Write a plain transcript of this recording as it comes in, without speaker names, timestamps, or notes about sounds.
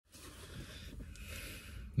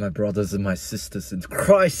My brothers and my sisters in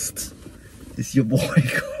Christ, it's your boy.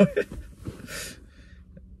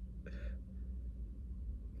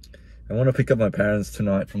 I want to pick up my parents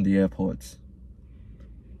tonight from the airport,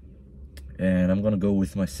 and I'm gonna go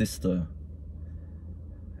with my sister.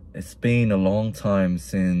 It's been a long time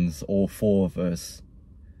since all four of us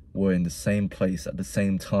were in the same place at the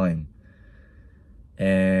same time,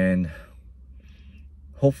 and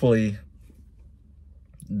hopefully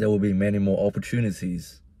there will be many more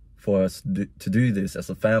opportunities for us to do this as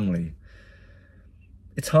a family.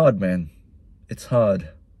 It's hard, man. It's hard.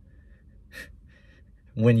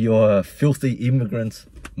 When you're a filthy immigrant,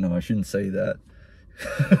 no, I shouldn't say that.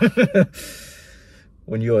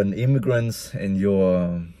 When you're an immigrant and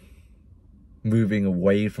you're moving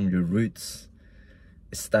away from your roots,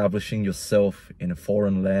 establishing yourself in a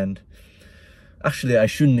foreign land. Actually, I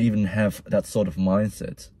shouldn't even have that sort of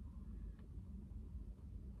mindset.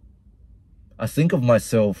 I think of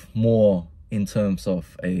myself more in terms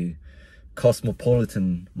of a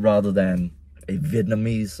cosmopolitan rather than a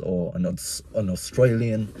Vietnamese or an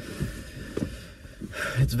Australian.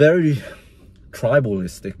 It's very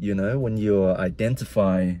tribalistic, you know, when you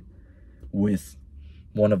identify with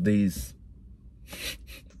one of these,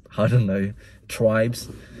 I don't know, tribes,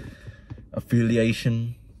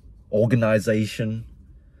 affiliation, organization.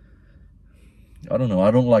 I don't know,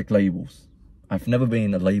 I don't like labels. I've never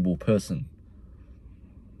been a label person.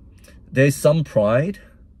 There's some pride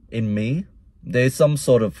in me. There's some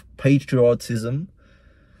sort of patriotism.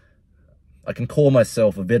 I can call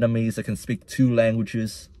myself a Vietnamese. I can speak 2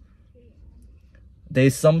 languages.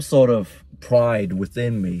 There's some sort of pride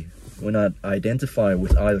within me when I identify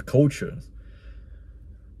with either cultures.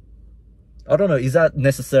 I don't know, is that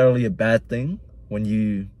necessarily a bad thing when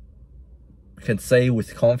you can say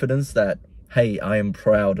with confidence that, hey, I am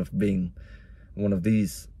proud of being one of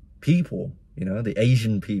these people, you know, the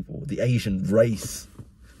Asian people, the Asian race.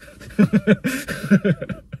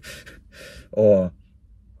 Or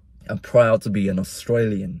I'm proud to be an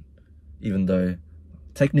Australian, even though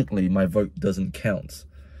technically my vote doesn't count.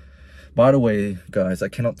 By the way, guys, I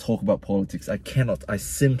cannot talk about politics. I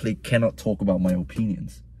simply cannot talk about my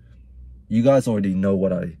opinions. You guys already know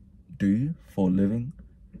what I do for a living.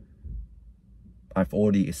 I've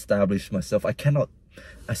already established myself. I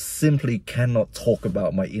simply cannot talk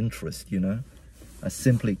about my interest, you know? I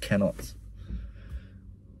simply cannot.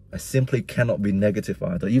 I simply cannot be negative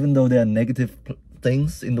either. Even though there are negative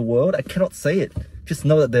things in the world, I cannot say it. Just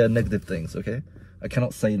know that there are negative things, okay? I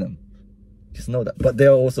cannot say them. Just know that. But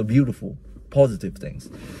there are also beautiful, positive things.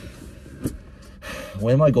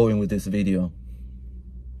 Where am I going with this video?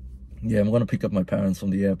 Yeah, I'm going to pick up my parents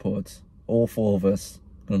from the airport. All 4 of us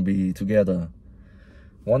going to be together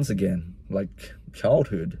once again, like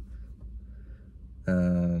childhood.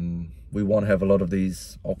 We won't have a lot of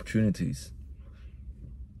these opportunities.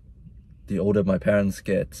 The older my parents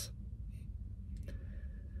get,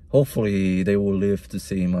 hopefully they will live to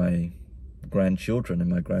see my grandchildren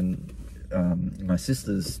and my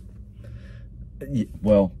sisters.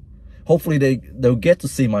 Well, hopefully they'll get to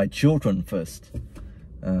see my children first.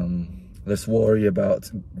 Let's worry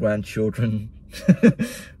about grandchildren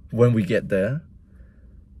when we get there.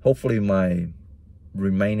 Hopefully my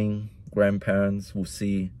remaining grandparents will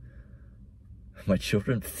see my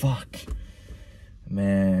children. Fuck.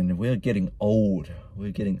 Man, we're getting old.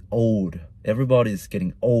 We're getting old. Everybody's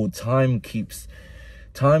getting old. Time keeps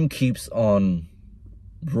on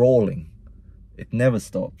rolling. It never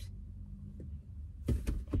stops.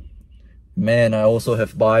 Man, I also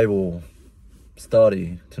have Bible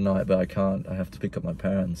study tonight, but I can't. I have to pick up my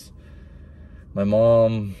parents. My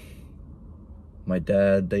mom, my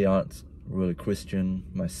dad, they aren't really Christian.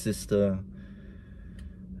 My sister,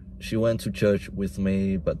 she went to church with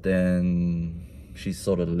me, but then she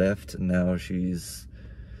sort of left. Now she's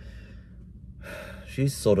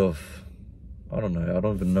sort of, I don't know, I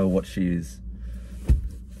don't even know what she is.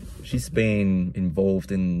 She's been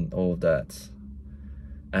involved in all that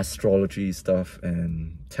astrology stuff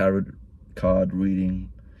and tarot card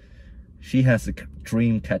reading. She has a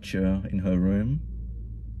dream catcher in her room.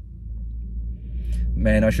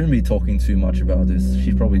 Man, I shouldn't be talking too much about this.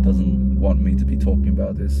 She probably doesn't want me to be talking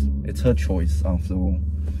about this. It's her choice after all.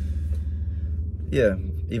 Yeah,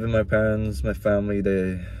 even my parents, my family,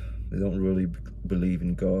 they don't really believe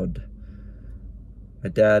in God. My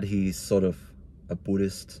dad, he's sort of a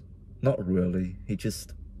Buddhist. Not really, he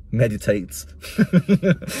just meditates.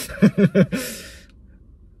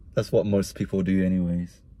 That's what most people do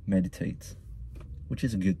anyways, meditate, which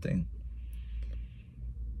is a good thing.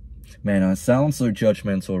 Man, I sound so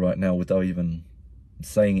judgmental right now without even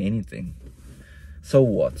saying anything. So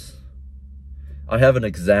what? I have an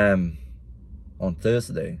exam on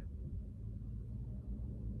Thursday,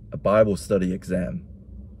 a Bible study exam.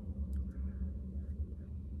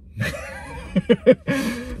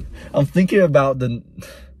 I'm thinking about the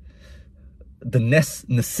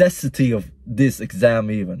necessity of this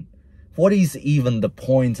exam even. What is even the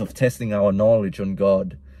point of testing our knowledge on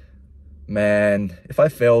God? Man, if I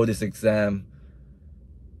fail this exam,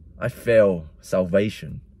 I fail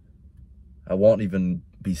salvation. I won't even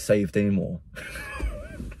be saved anymore.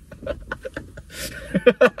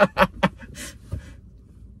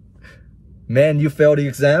 Man, you fail the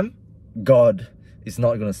exam, God is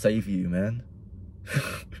not gonna save you, man.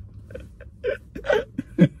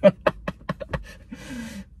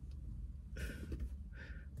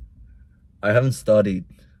 I haven't studied.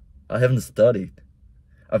 I've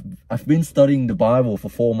been studying the Bible for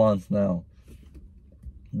 4 months now.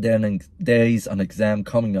 Then there is an exam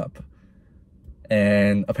coming up,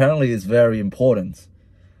 and apparently it's very important.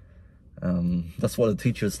 That's what the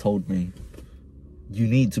teachers told me. You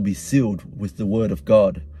need to be sealed with the word of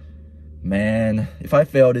God. Man, if I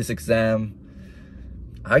fail this exam,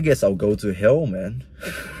 I guess I'll go to hell, man.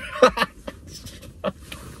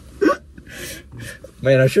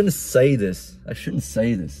 Man, I shouldn't say this.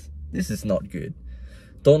 This is not good.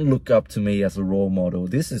 Don't look up to me as a role model.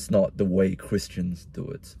 This is not the way Christians do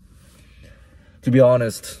it. To be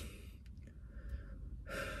honest,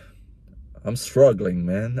 I'm struggling,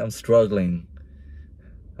 man. I'm struggling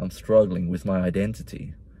with my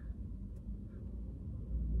identity.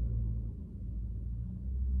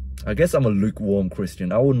 I guess I'm a lukewarm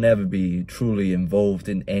Christian. I will never be truly involved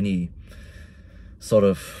in any sort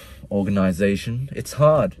of organization. It's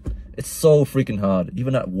hard. It's so freaking hard.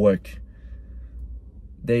 Even at work,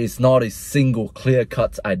 there is not a single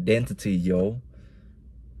clear-cut identity, yo.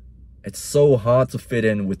 It's so hard to fit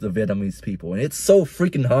in with the Vietnamese people, and it's so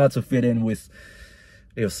freaking hard to fit in with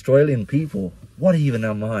the Australian people. What even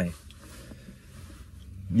am I?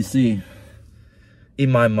 You see,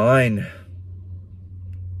 in my mind,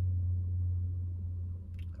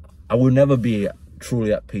 I will never be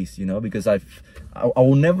truly at peace, you know, because I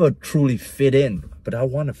will never truly fit in, but I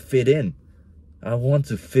want to fit in. I want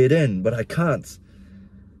to fit in, but I can't.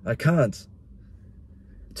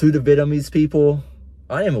 To the Vietnamese people,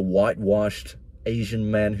 I am a whitewashed Asian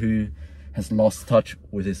man who has lost touch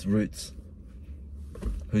with his roots,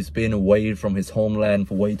 who's been away from his homeland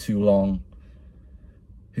for way too long,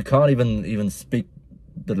 who can't even speak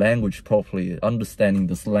the language properly, understanding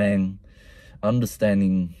the slang,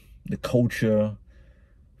 understanding the culture.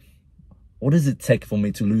 What does it take for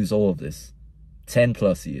me to lose all of this? 10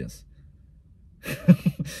 plus years.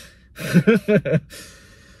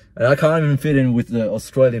 And I can't even fit in with the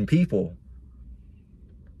Australian people.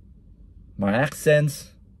 My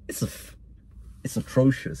accent, it's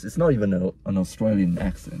atrocious. It's not even an Australian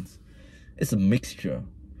accent. It's a mixture.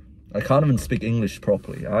 I can't even speak English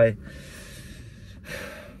properly.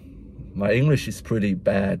 My English is pretty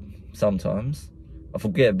bad sometimes. I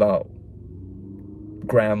forget about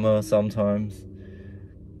grammar sometimes.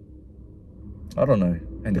 I don't know.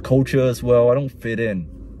 And the culture as well, I don't fit in.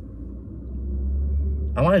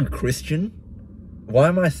 Am I a Christian? Why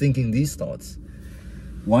am I thinking these thoughts?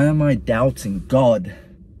 Why am I doubting God?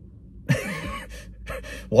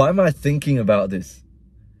 Why am I thinking about this?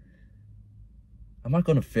 Am I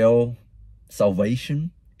going to fail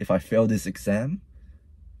salvation if I fail this exam?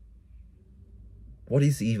 What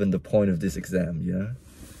is even the point of this exam, yeah?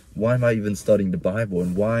 Why am I even studying the Bible,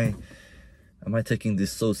 and why am I taking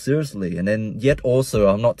this so seriously? And then yet also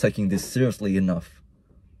I'm not taking this seriously enough.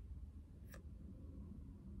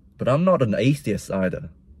 But I'm not an atheist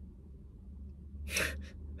either.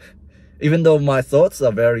 Even though my thoughts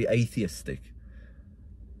are very atheistic.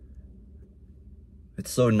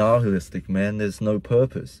 It's so nihilistic, man. There's no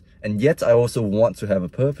purpose. And yet I also want to have a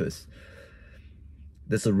purpose.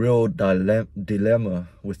 There's a real dilemma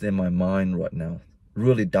within my mind right now.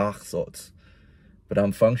 Really dark thoughts. But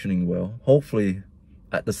I'm functioning well. Hopefully,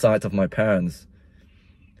 at the sight of my parents,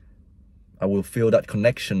 I will feel that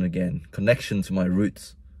connection again. Connection to my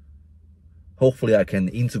roots. Hopefully I can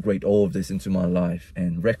integrate all of this into my life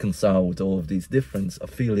and reconcile with all of these different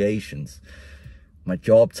affiliations. My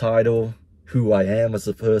job title, who I am as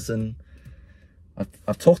a person.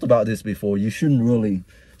 I've talked about this before. You shouldn't really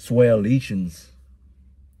swear allegiance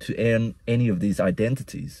to any of these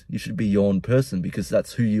identities. You should be your own person, because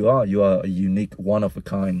that's who you are. You are a unique,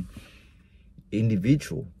 one-of-a-kind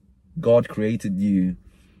individual. God created you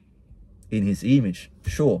in his image,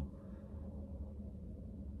 sure.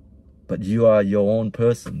 But you are your own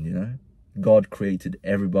person, you know. God created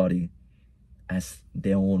everybody as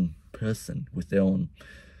their own person with their own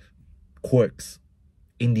quirks,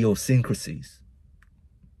 idiosyncrasies.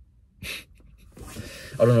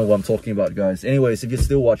 I don't know what I'm talking about, guys. Anyways, if you're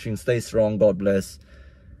still watching, stay strong. God bless.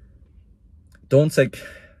 Don't take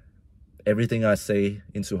everything I say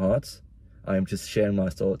into heart. I am just sharing my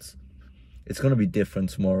thoughts. It's going to be different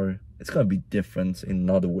tomorrow. It's going to be different in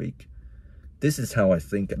another week. This is how I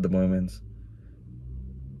think at the moment.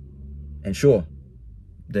 And sure,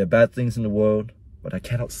 there are bad things in the world, but I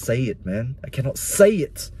cannot say it, man. I cannot say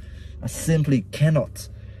it. I simply cannot.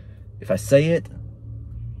 If I say it,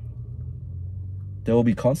 there will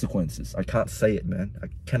be consequences. I can't say it, man. I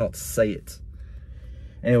cannot say it.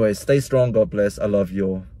 Anyway, stay strong. God bless. I love you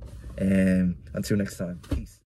all. And until next time, peace.